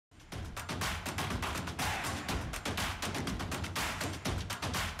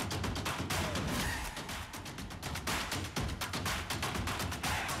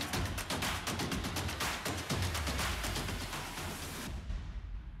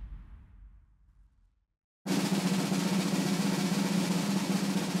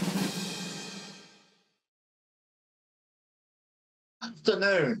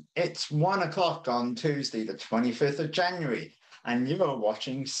Afternoon. It's 1 o'clock on Tuesday, the 25th of January, and you are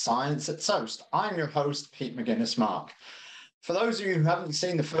watching Science at SOEST. I'm your host, Pete Mouginis-Mark. For those of you who haven't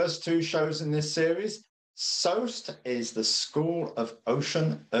seen the first two shows in this series, SOEST is the School of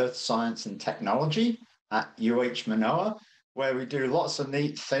Ocean, Earth Science and Technology at Manoa, where we do lots of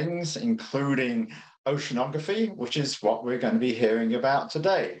neat things, including oceanography, which is what we're going to be hearing about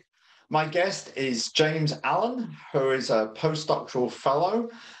today. My guest is James Allen, who is a postdoctoral fellow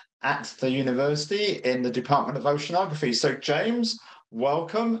at the university in the Department of Oceanography. So James,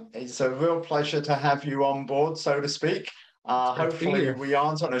 welcome. It's a real pleasure to have you on board, so to speak. Hopefully we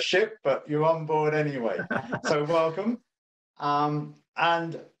aren't on a ship, but you're on board anyway. So welcome.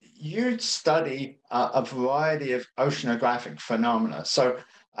 And you study a variety of oceanographic phenomena. So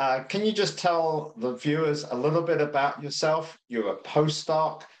can you just tell the viewers a little bit about yourself? You're a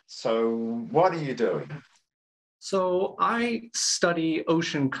postdoc. So what are you doing? So I study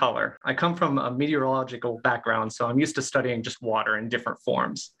ocean color. I come from a meteorological background, so I'm used to studying just water in different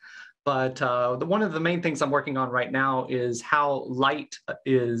forms. But one of the main things I'm working on right now is how light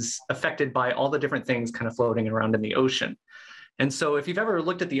is affected by all the different things kind of floating around in the ocean. And so if you've ever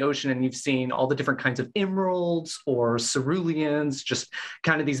looked at the ocean and you've seen all the different kinds of emeralds or ceruleans, just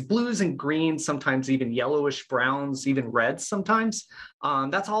kind of these blues and greens, sometimes even yellowish browns, even reds sometimes,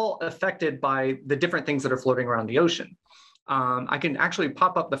 that's all affected by the different things that are floating around the ocean. I can actually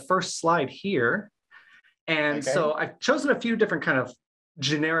pop up the first slide here. And so I've chosen a few different kind of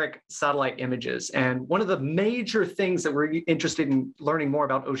generic satellite images. And one of the major things that we're interested in learning more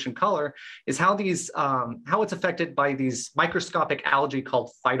about ocean color is how it's affected by these microscopic algae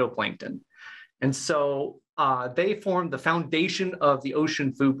called phytoplankton. And so they form the foundation of the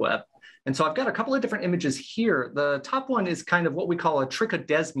ocean food web. And so I've got a couple of different images here. The top one is kind of what we call a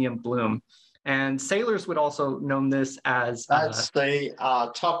trichodesmium bloom. And sailors would also know this as... That's the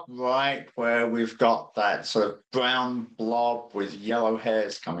top right, where we've got that sort of brown blob with yellow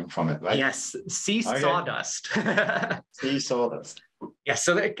hairs coming from it, right? Yes, sea sawdust. Sea sawdust. Yes,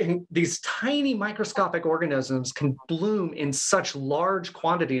 so these tiny microscopic organisms can bloom in such large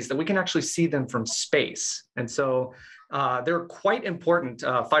quantities that we can actually see them from space. And so they're quite important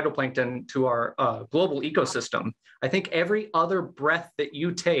phytoplankton to our global ecosystem. I think every other breath that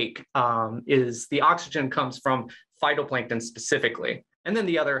you take is the oxygen comes from phytoplankton specifically. And then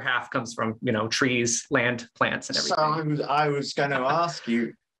the other half comes from, trees, land, plants, and everything. So I was going to ask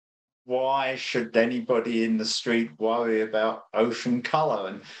you, why should anybody in the street worry about ocean color?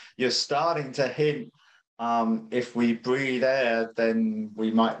 And you're starting to hint, if we breathe air, then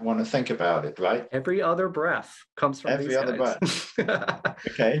we might want to think about it, right? Every other breath comes from every other breath.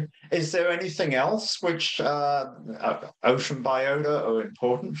 Okay. Is there anything else which ocean biota are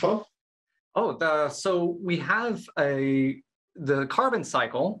important for? So we have the carbon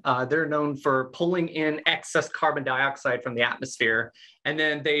cycle. They're known for pulling in excess carbon dioxide from the atmosphere, and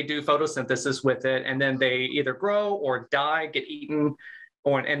then they do photosynthesis with it, and then they either grow or die, get eaten,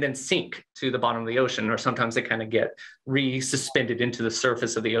 and then sink to the bottom of the ocean, or sometimes they kind of get resuspended into the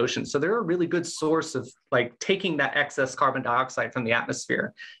surface of the ocean. So they're a really good source of taking that excess carbon dioxide from the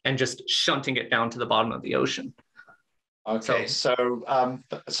atmosphere and just shunting it down to the bottom of the ocean. Okay, so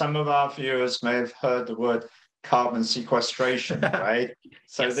some of our viewers may have heard the word carbon sequestration, right?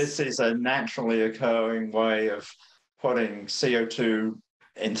 So yes. This is a naturally occurring way of putting CO2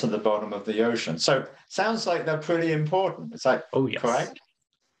 into the bottom of the ocean. So sounds like they're pretty important. Is that correct?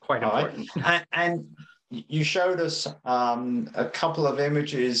 Quite important. Right. And you showed us a couple of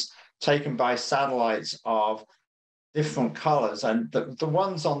images taken by satellites of different colors, and the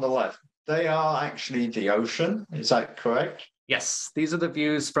ones on the left, they are actually the ocean. Is that correct? Yes, these are the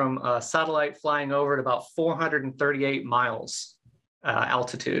views from a satellite flying over at about 438 miles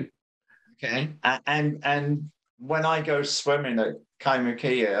altitude. Okay, and when I go swimming at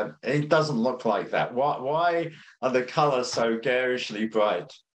Kaimukia, it doesn't look like that. Why are the colors so garishly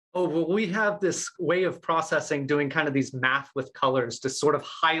bright? Oh, well, we have this way of processing, doing kind of these math with colors to sort of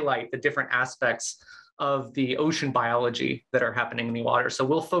highlight the different aspects of the ocean biology that are happening in the water. So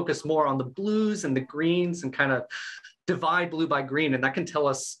we'll focus more on the blues and the greens and kind of divide blue by green, and that can tell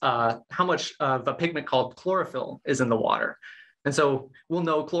us how much of a pigment called chlorophyll is in the water. And so we'll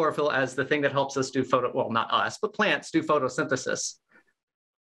know chlorophyll as the thing that helps us do not us, but plants do photosynthesis.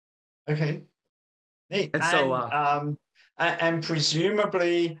 Okay. Neat. And and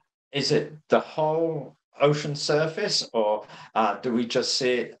presumably, is it the whole ocean surface, or do we just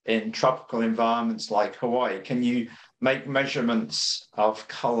see it in tropical environments like Hawaii? Can you make measurements of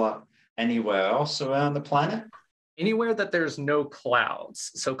color anywhere else around the planet? Anywhere that there's no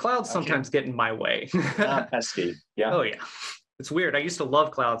clouds. So clouds sometimes get in my way. Pesky. Yeah. Oh, yeah. It's weird. I used to love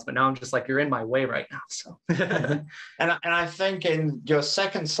clouds, but now I'm just like, you're in my way right now. So, and I think in your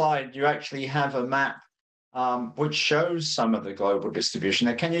second slide, you actually have a map which shows some of the global distribution.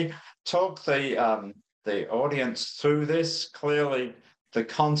 Now, can you talk the audience through this? Clearly, the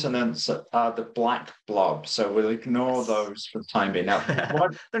continents are the black blob, so we'll ignore those for the time being. Now,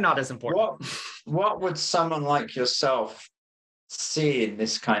 they're not as important. What would someone like yourself see in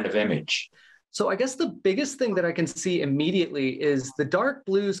this kind of image? So I guess the biggest thing that I can see immediately is the dark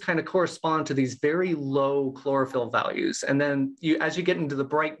blues kind of correspond to these very low chlorophyll values. And then as you get into the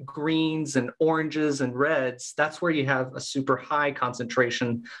bright greens and oranges and reds, that's where you have a super high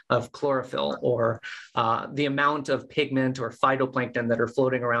concentration of chlorophyll, or the amount of pigment or phytoplankton that are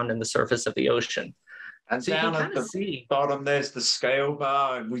floating around in the surface of the ocean. And so down at the bottom, there's the scale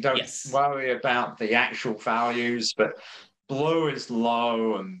bar, and we don't worry about the actual values, but blue is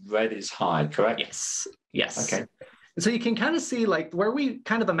low and red is high, correct? Yes. Okay. So you can kind of see, like, where we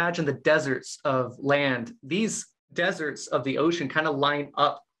kind of imagine the deserts of land, these deserts of the ocean kind of line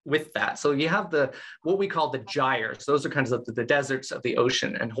up with that. So you have what we call the gyres. Those are kind of the deserts of the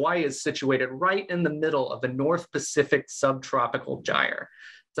ocean. And Hawaii is situated right in the middle of the North Pacific subtropical gyre.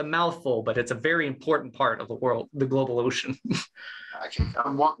 It's a mouthful, but it's a very important part of the world, the global ocean. Okay.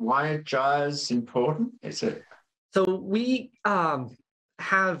 And why are gyres important? Is it? So we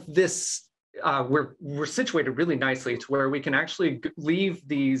have this, we're situated really nicely to where we can actually leave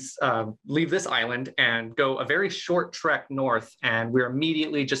this island and go a very short trek north, and we're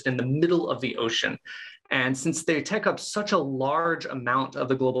immediately just in the middle of the ocean. And since they take up such a large amount of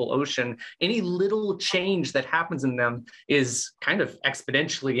the global ocean, any little change that happens in them is kind of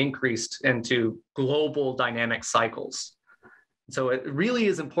exponentially increased into global dynamic cycles. So it really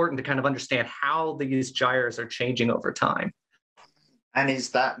is important to kind of understand how these gyres are changing over time. And is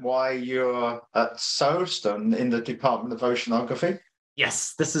that why you're at SOEST in the Department of Oceanography?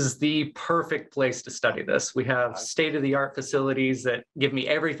 Yes, this is the perfect place to study this. We have state-of-the-art facilities that give me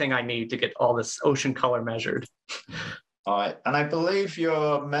everything I need to get all this ocean color measured. All right. And I believe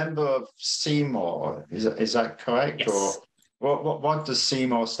you're a member of CMOR. Is that correct? Yes. Or what does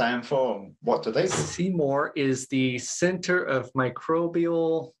CMOR stand for? What do they do? CMOR is the Center of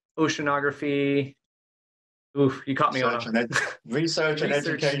Microbial Oceanography. Oof, you caught me on research and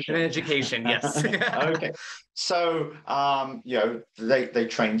education. And education, yes. Okay. So, they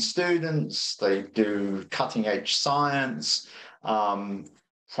train students, they do cutting edge science,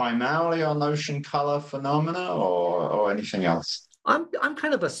 primarily on ocean color phenomena or anything else? I'm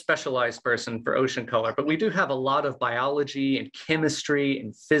kind of a specialized person for ocean color, but we do have a lot of biology and chemistry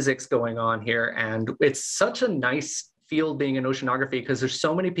and physics going on here. And it's such a nice field being in oceanography because there's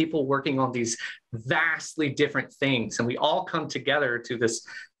so many people working on these vastly different things. And we all come together to this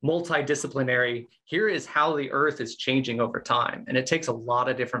multidisciplinary, here is how the Earth is changing over time. And it takes a lot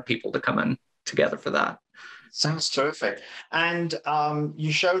of different people to come in together for that. Sounds terrific. And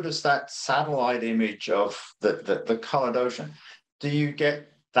you showed us that satellite image of the colored ocean. Do you get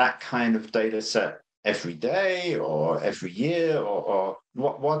that kind of data set every day or every year, or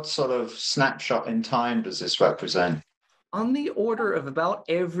what sort of snapshot in time does this represent? On the order of about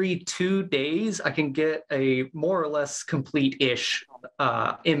every 2 days, I can get a more or less complete-ish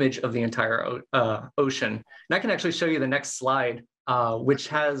image of the entire ocean. And I can actually show you the next slide, which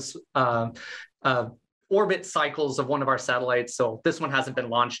has orbit cycles of one of our satellites. So this one hasn't been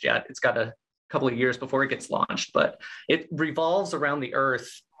launched yet. It's got a couple of years before it gets launched, but it revolves around the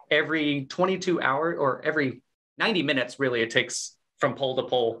Earth every 22 hours or every 90 minutes, really, it takes from pole to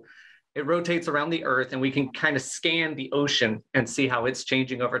pole. It rotates around the Earth and we can kind of scan the ocean and see how it's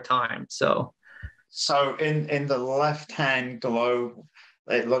changing over time. So in the left-hand globe,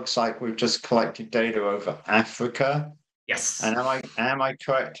 it looks like we've just collected data over Africa. Yes. And am I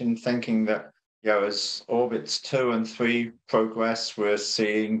correct in thinking that as orbits 2 and 3 progress, we're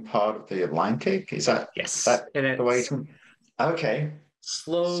seeing part of the Atlantic? Is that the way to? Okay.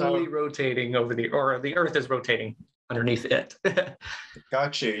 Slowly rotating over the Earth is rotating underneath it.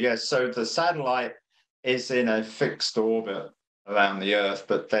 Got you. Yes. So the satellite is in a fixed orbit around the Earth,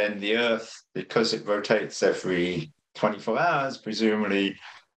 but then the Earth, because it rotates every 24 hours, presumably.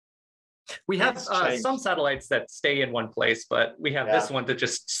 We have some satellites that stay in one place, but we have this one that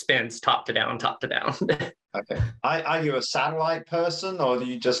just spins top to down, top to down. Okay. Are you a satellite person or do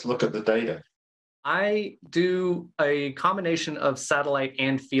you just look at the data? I do a combination of satellite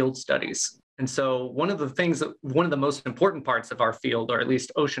and field studies. And so one of the most important parts of our field, or at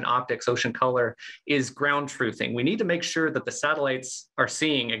least ocean optics, ocean color, is ground truthing. We need to make sure that the satellites are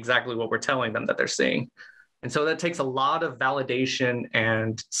seeing exactly what we're telling them that they're seeing. And so that takes a lot of validation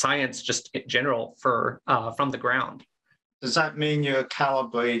and science just in general from the ground. Does that mean you're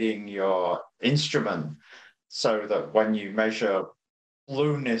calibrating your instrument so that when you measure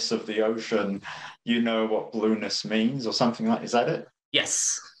blueness of the ocean, you know what blueness means or something like, is that it?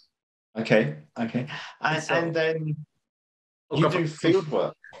 Yes. Okay, okay. And then you Go for do it. field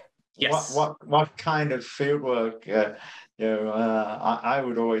work. Yes. What kind of field work? I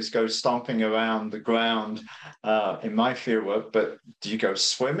would always go stomping around the ground in my field work, but do you go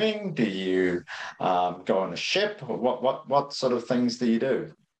swimming? Do you go on a ship? Or what sort of things do you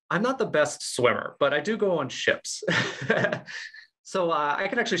do? I'm not the best swimmer, but I do go on ships. So I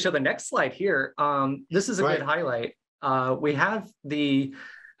can actually show the next slide here. This is a good Great. highlight. We have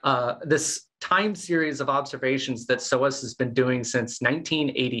this time series of observations that SOEST has been doing since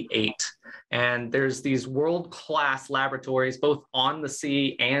 1988. And there's these world-class laboratories, both on the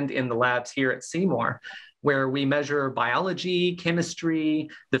sea and in the labs here at Seymour, where we measure biology, chemistry,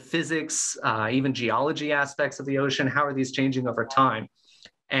 the physics, even geology aspects of the ocean. How are these changing over time?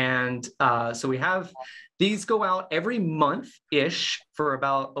 And so we have these go out every month-ish for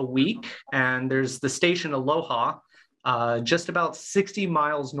about a week. And there's the station Aloha, just about 60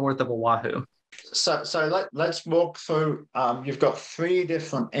 miles north of Oahu. So let's walk through. You've got three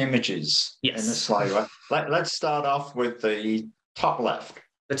different images in the slide, right? Let's start off with the top left.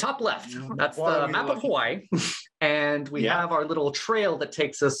 The top left, that's the map of Hawaii. And we have our little trail that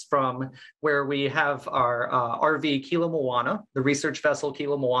takes us from where we have our RV Kila Moana, the research vessel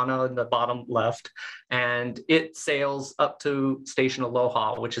Kila Moana in the bottom left. And it sails up to Station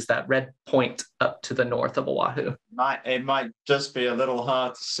Aloha, which is that red point up to the north of Oahu. It might just be a little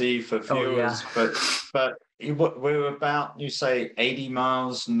hard to see for viewers, but we're about, you say, 80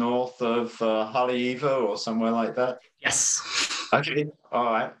 miles north of Haleiwa or somewhere like that? Yes. Okay,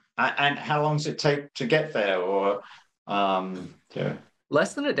 all right. And how long does it take to get there? Or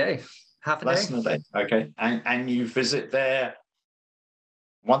less than a day, half a day. Less than a day. Okay. And you visit there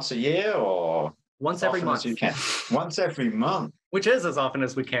once a year or once every month? As you can. Once every month. Which is as often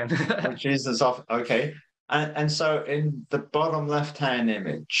as we can. Which is as often. Okay. And so in the bottom left-hand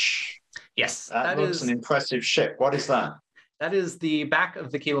image. Yes. That looks an impressive ship. What is that? That is the back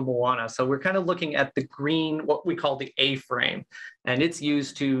of the Kila Moana. So we're kind of looking at the green, what we call the A-frame, and it's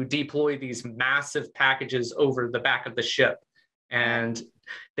used to deploy these massive packages over the back of the ship. And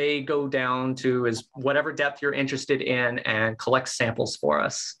they go down to whatever depth you're interested in and collect samples for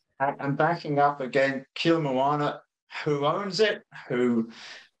us. And backing up again, Kila Moana, who owns it? Who,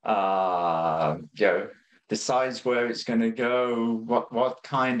 decides where it's going to go? What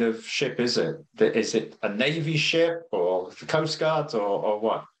kind of ship is it? Is it a Navy ship or the Coast Guard or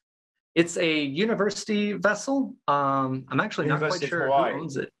what? It's a university vessel. I'm actually not quite sure who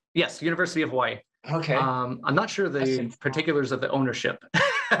owns it. Yes, University of Hawaii. Okay. I'm not sure the particulars of the ownership.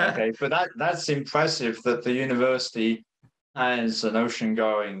 Okay, but that's impressive that the university has an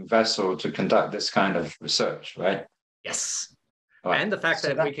ocean-going vessel to conduct this kind of research, right? Yes. Right. And the fact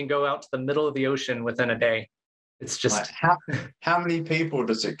that we can go out to the middle of the ocean within a day. It's just... How many people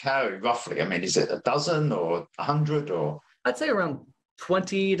does it carry, roughly? I mean, is it a dozen or 100 or... I'd say around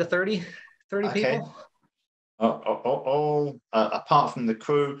 20 to 30 people. All apart from the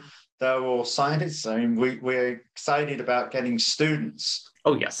crew, they're all scientists. I mean, we're excited about getting students.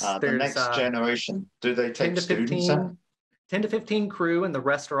 Oh, yes. The next generation. Do they take students out? 10 to 15 crew, and the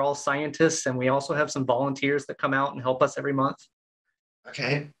rest are all scientists. And we also have some volunteers that come out and help us every month.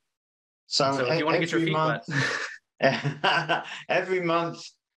 Okay. So if you want to get your feet wet. Every month,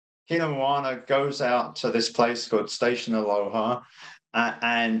 Kila Moana goes out to this place called Station Aloha,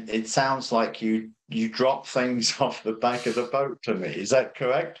 and it sounds like you drop things off the back of the boat to me. Is that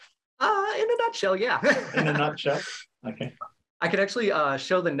correct? In a nutshell, yeah. In a nutshell? Okay. I could actually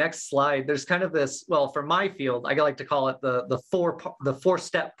show the next slide. There's kind of this, well, for my field, I like to call it the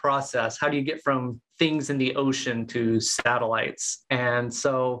four-step process. How do you get from things in the ocean to satellites? And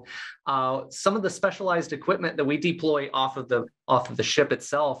so some of the specialized equipment that we deploy off of the ship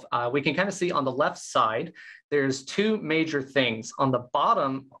itself, we can kind of see on the left side, there's two major things. On the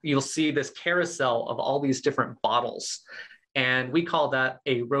bottom, you'll see this carousel of all these different bottles. And we call that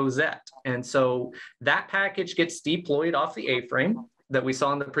a rosette. And so that package gets deployed off the A-frame that we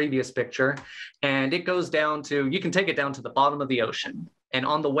saw in the previous picture. And it goes down to, you can take it down to the bottom of the ocean. And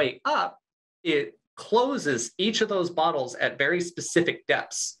on the way up, it closes each of those bottles at very specific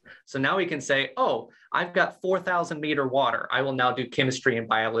depths. So now we can say, oh, I've got 4,000 meter water. I will now do chemistry and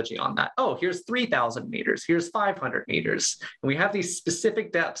biology on that. Oh, here's 3,000 meters. Here's 500 meters. And we have these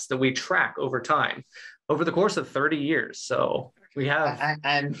specific depths that we track over time, over the course of 30 years. So we have...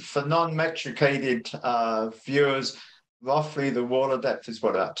 And for non-metricated viewers, roughly the water depth is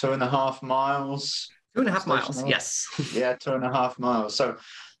what, about 2.5 miles? 2.5 miles, Station yes. Yeah, 2.5 miles. So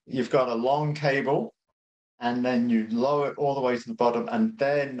you've got a long cable, and then you lower it all the way to the bottom, and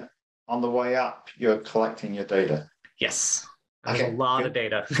then on the way up, you're collecting your data. Yes, there's a Okay, lot of good.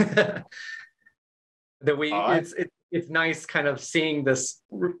 data. that we All right. it's nice kind of seeing this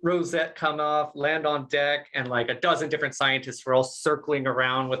rosette come off, land on deck, and like a dozen different scientists were all circling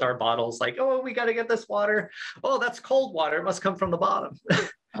around with our bottles, like, oh, we got to get this water. Oh, that's cold water. It must come from the bottom.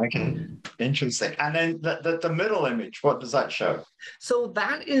 Okay, interesting. And then the middle image, what does that show? So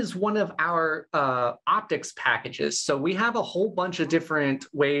that is one of our optics packages. So we have a whole bunch of different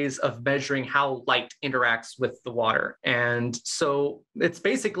ways of measuring how light interacts with the water. And so it's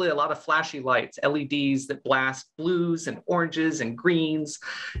basically a lot of flashy lights, LEDs that blast blues and oranges and greens.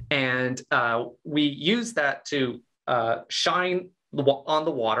 And we use that to shine on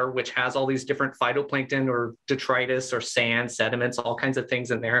the water, which has all these different phytoplankton or detritus or sand, sediments, all kinds of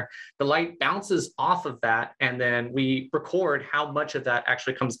things in there. The light bounces off of that, and then we record how much of that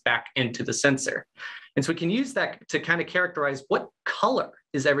actually comes back into the sensor. And so we can use that to kind of characterize what color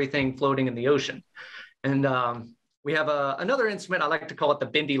is everything floating in the ocean. And we have another instrument, I like to call it the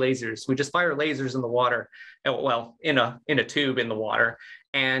bendy lasers. We just fire lasers in the water, well, in a tube in the water.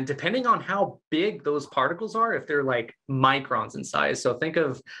 And depending on how big those particles are, if they're like microns in size, so think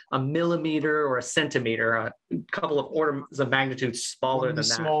of a millimeter or a centimeter, a couple of orders of magnitude smaller than that.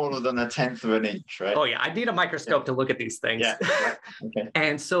 Smaller than 1/10 of an inch, right? Oh yeah, I need a microscope to look at these things. Yeah. Okay.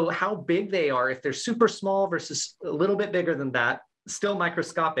 And so how big they are, if they're super small versus a little bit bigger than that, still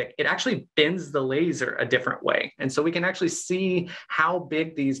microscopic, it actually bends the laser a different way. And so we can actually see how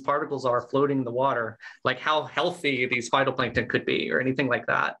big these particles are floating in the water, like how healthy these phytoplankton could be or anything like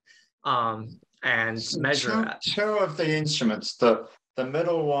that, and measure that. Two of the instruments, the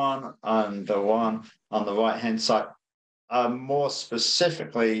middle one and the one on the right-hand side, are more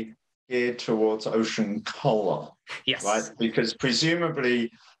specifically geared towards ocean color. Yes. Right? Because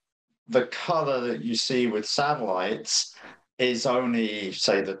presumably the color that you see with satellites is only,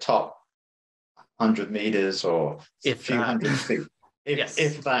 say, the top 100 meters or a few hundred feet.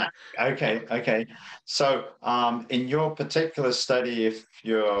 If that. Okay. So in your particular study, if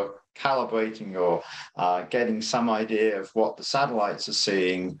you're calibrating or getting some idea of what the satellites are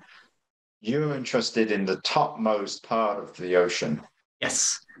seeing, you're interested in the topmost part of the ocean.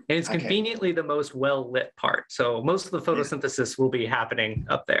 Yes. And it's conveniently the most well-lit part. So most of the photosynthesis will be happening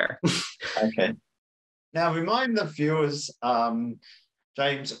up there. Okay. Now, remind the viewers,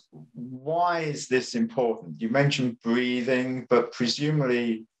 James, why is this important? You mentioned breathing, but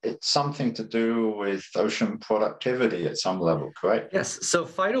presumably it's something to do with ocean productivity at some level, correct? Yes. So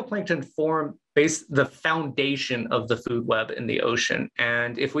phytoplankton form the foundation of the food web in the ocean.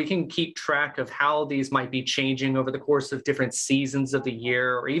 And if we can keep track of how these might be changing over the course of different seasons of the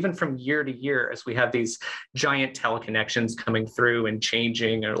year, or even from year to year, as we have these giant teleconnections coming through and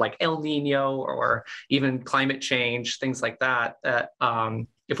changing, or like El Nino, or even climate change, things like that,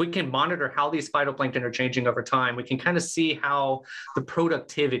 if we can monitor how these phytoplankton are changing over time, we can kind of see how the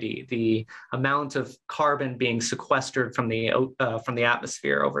productivity, the amount of carbon being sequestered from the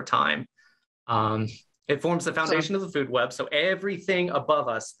atmosphere over time. It forms the foundation of the food web. So everything above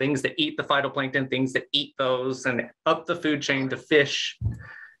us, things that eat the phytoplankton, things that eat those, and up the food chain to fisheries.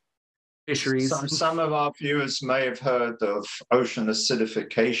 Some of our viewers may have heard of ocean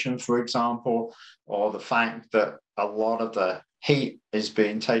acidification, for example, or the fact that a lot of the heat is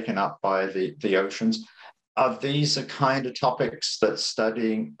being taken up by the oceans. Are these the kind of topics that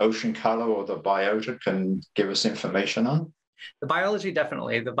studying ocean color or the biota can give us information on? The biology,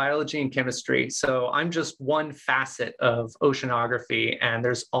 definitely, the biology and chemistry. So I'm just one facet of oceanography, and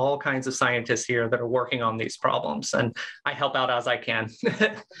there's all kinds of scientists here that are working on these problems, and I help out as I can.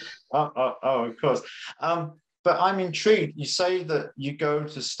 Of course. But I'm intrigued. You say that you go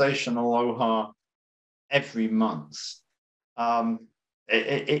to Station Aloha every month.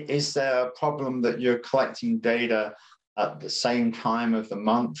 Is there a problem that you're collecting data at the same time of the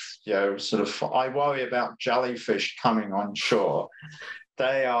month? I worry about jellyfish coming on shore.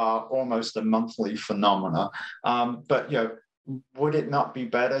 They are almost a monthly phenomena. But would it not be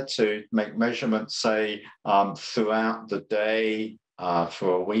better to make measurements, say, throughout the day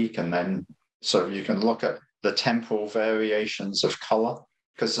for a week, and then so you can look at the temporal variations of color?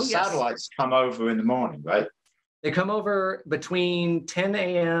 Because the satellites come over in the morning, right? They come over between 10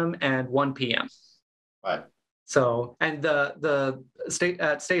 a.m. and 1 p.m. Right. So, and the state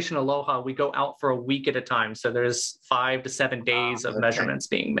at Station Aloha, we go out for a week at a time. So there's 5 to 7 days of measurements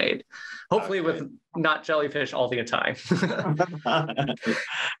being made, hopefully with not jellyfish all the time.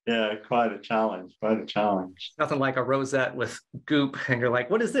 Yeah, quite a challenge, quite a challenge. Nothing like a rosette with goop and you're like,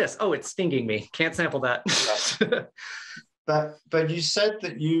 what is this? Oh, it's stinging me. Can't sample that. But you said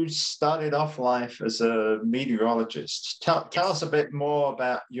that you started off life as a meteorologist. Tell us a bit more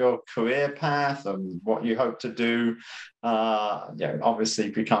about your career path and what you hope to do. Obviously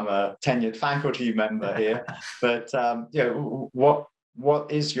become a tenured faculty member here, but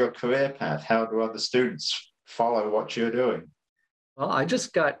what is your career path? How do other students follow what you're doing? Well, I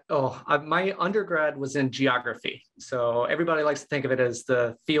just got, my undergrad was in geography. So everybody likes to think of it as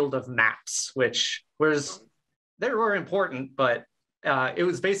the field of maps, which was, they were important, but it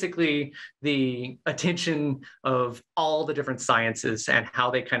was basically the attention of all the different sciences and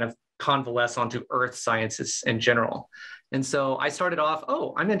how they kind of convalesce onto earth sciences in general. And so I started off,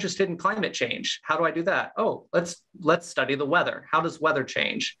 I'm interested in climate change. How do I do that? Let's study the weather. How does weather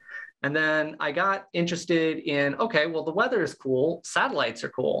change? And then I got interested in, the weather is cool. Satellites are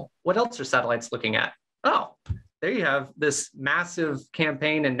cool. What else are satellites looking at? There you have this massive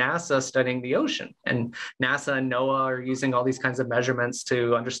campaign in NASA studying the ocean. And NASA and NOAA are using all these kinds of measurements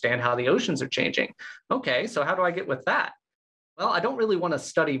to understand how the oceans are changing. Okay, so how do I get with that? Well, I don't really want to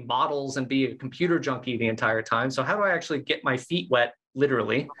study models and be a computer junkie the entire time. So how do I actually get my feet wet,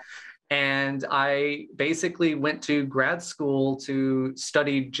 literally? And I basically went to grad school to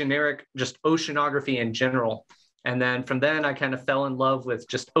study generic, just oceanography in general. And then from then I kind of fell in love with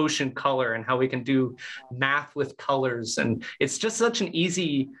just ocean color and how we can do math with colors. And it's just such an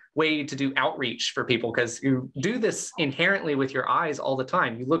easy way to do outreach for people because you do this inherently with your eyes all the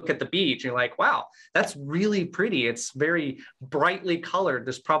time. You look at the beach, you're like, wow, that's really pretty. It's very brightly colored.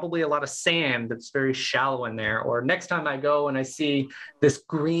 There's probably a lot of sand that's very shallow in there. Or next time I go and I see this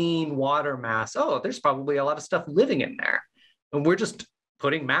green water mass, there's probably a lot of stuff living in there. And we're just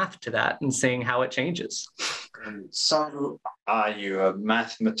putting math to that and seeing how it changes. So are you a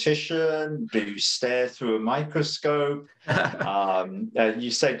mathematician? Do you stare through a microscope? You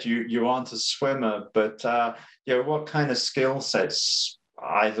said you aren't a swimmer, but what kind of skill sets,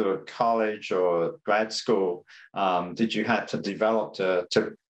 either at college or grad school, did you have to develop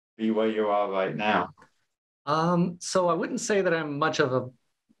to be where you are right now? So I wouldn't say that I'm much of a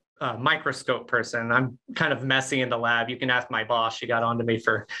microscope person. I'm kind of messy in the lab. You can ask my boss. She got onto me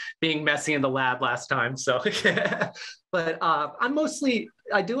for being messy in the lab last time. So, but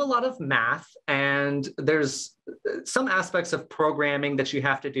I do a lot of math, and there's some aspects of programming that you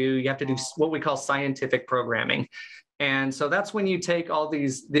have to do. You have to do what we call scientific programming. And so that's when you take all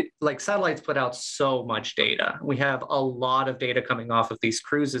these, like satellites put out so much data. We have a lot of data coming off of these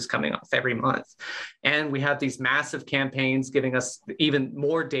cruises coming off every month. And we have these massive campaigns giving us even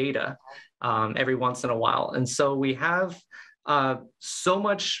more data every once in a while. And so we have so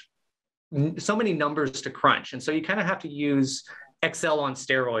many numbers to crunch. And so you kind of have to use Excel on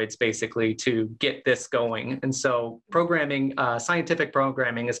steroids, basically, to get this going. And so programming, scientific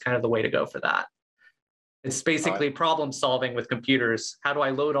programming is kind of the way to go for that. It's basically problem solving with computers. How do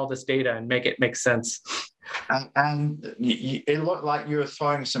I load all this data and make it make sense? And it looked like you were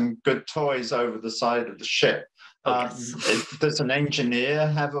throwing some good toys over the side of the ship. Yes. Does an engineer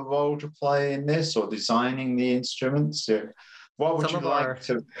have a role to play in this, or designing the instruments? What would you like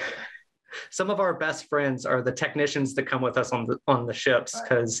to? Some of our best friends are the technicians that come with us on the ships,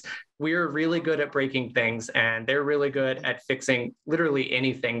 because we're really good at breaking things and they're really good at fixing literally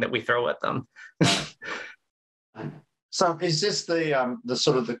anything that we throw at them. So is this the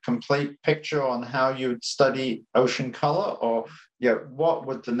sort of the complete picture on how you would study ocean color, or what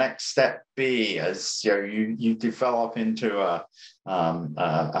would the next step be as you develop into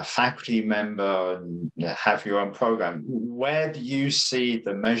a faculty member and have your own program? Where do you see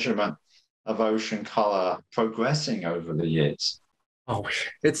the measurement of ocean color progressing over the years?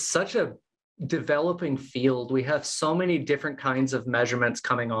 It's such a developing field. We have so many different kinds of measurements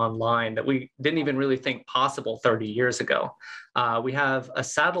coming online that we didn't even really think possible 30 years ago. We have a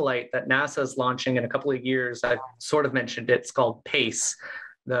satellite that NASA is launching in a couple of years. I've sort of mentioned it. It's called PACE,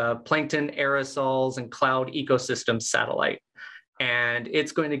 the Plankton Aerosols and Cloud Ecosystems Satellite. And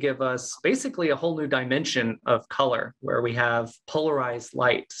it's going to give us basically a whole new dimension of color where we have polarized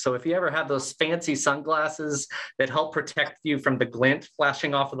light. So if you ever have those fancy sunglasses that help protect you from the glint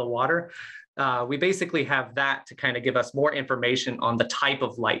flashing off of the water, we basically have that to kind of give us more information on the type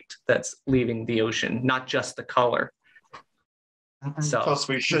of light that's leaving the ocean, not just the color. So, of course,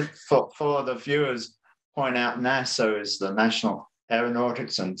 we should, for the viewers, point out NASA is the National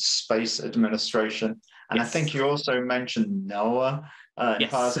Aeronautics and Space Administration. And I think you also mentioned NOAA, in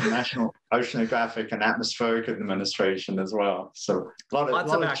passing, National Oceanographic and Atmospheric Administration as well. So a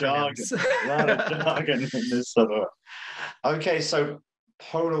lot of jargon, a lot of jargon in this sort of. Okay, so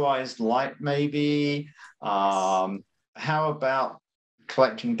polarized light, maybe. How about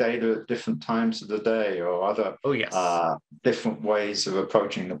collecting data at different times of the day, or other different ways of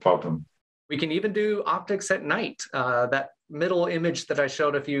approaching the problem? We can even do optics at night. That middle image that I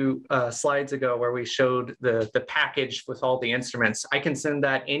showed a few slides ago, where we showed the package with all the instruments, I can send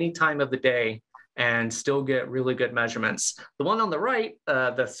that any time of the day and still get really good measurements. The one on the right,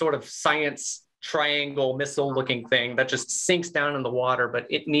 the sort of science triangle missile looking thing that just sinks down in the water, but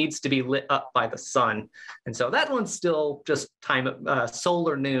it needs to be lit up by the sun. And so that one's still just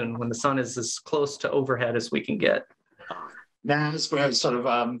solar noon, when the sun is as close to overhead as we can get. Now, as we're sort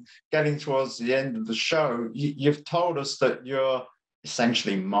of getting towards the end of the show, you've told us that you're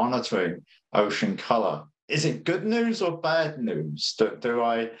essentially monitoring ocean color. Is it good news or bad news? Do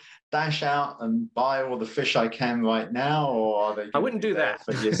I dash out and buy all the fish I can right now, or are they? I wouldn't do that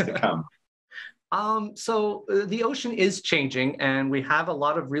for years to come. So the ocean is changing, and we have a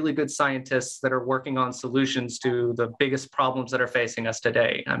lot of really good scientists that are working on solutions to the biggest problems that are facing us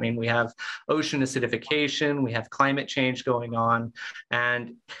today. I mean, we have ocean acidification, we have climate change going on,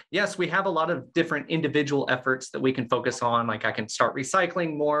 and yes, we have a lot of different individual efforts that we can focus on. Like, I can start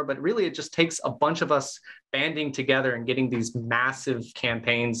recycling more, but really it just takes a bunch of us banding together and getting these massive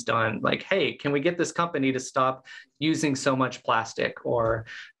campaigns done. Like, hey, can we get this company to stop using so much plastic? Or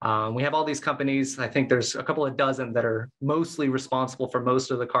we have all these companies, I think there's a couple of dozen, that are mostly responsible for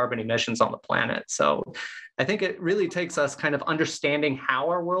most of the carbon emissions on the planet. So I think it really takes us kind of understanding how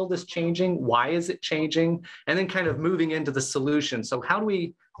our world is changing, why is it changing, and then kind of moving into the solution. So how do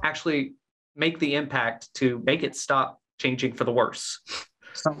we actually make the impact to make it stop changing for the worse?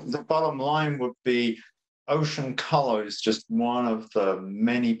 So the bottom line would be, ocean color is just one of the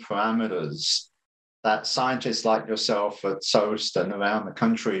many parameters that scientists like yourself at SOEST and around the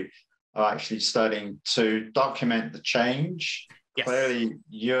country are actually studying to document the change. Yes. Clearly,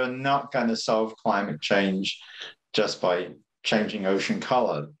 you're not going to solve climate change just by changing ocean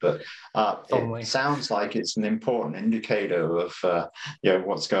color, but it sounds like it's an important indicator of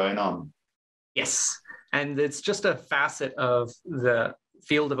what's going on. Yes, and it's just a facet of the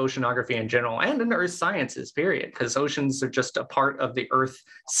field of oceanography in general, and in earth sciences, period, because oceans are just a part of the earth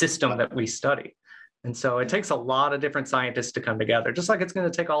system that we study. And so it takes a lot of different scientists to come together, just like it's going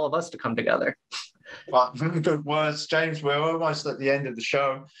to take all of us to come together. Well, good words, James. We're almost at the end of the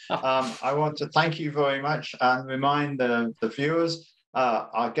show. I want to thank you very much and remind the viewers,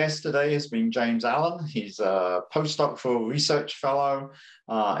 our guest today has been James Allen. He's a postdoctoral research fellow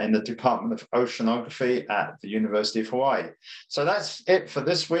in the Department of Oceanography at the University of Hawaii. So that's it for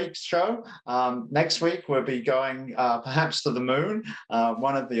this week's show. Next week, we'll be going perhaps to the moon.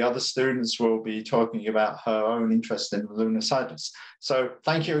 One of the other students will be talking about her own interest in lunar cycles. So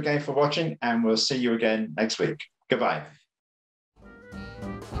thank you again for watching, and we'll see you again next week. Goodbye.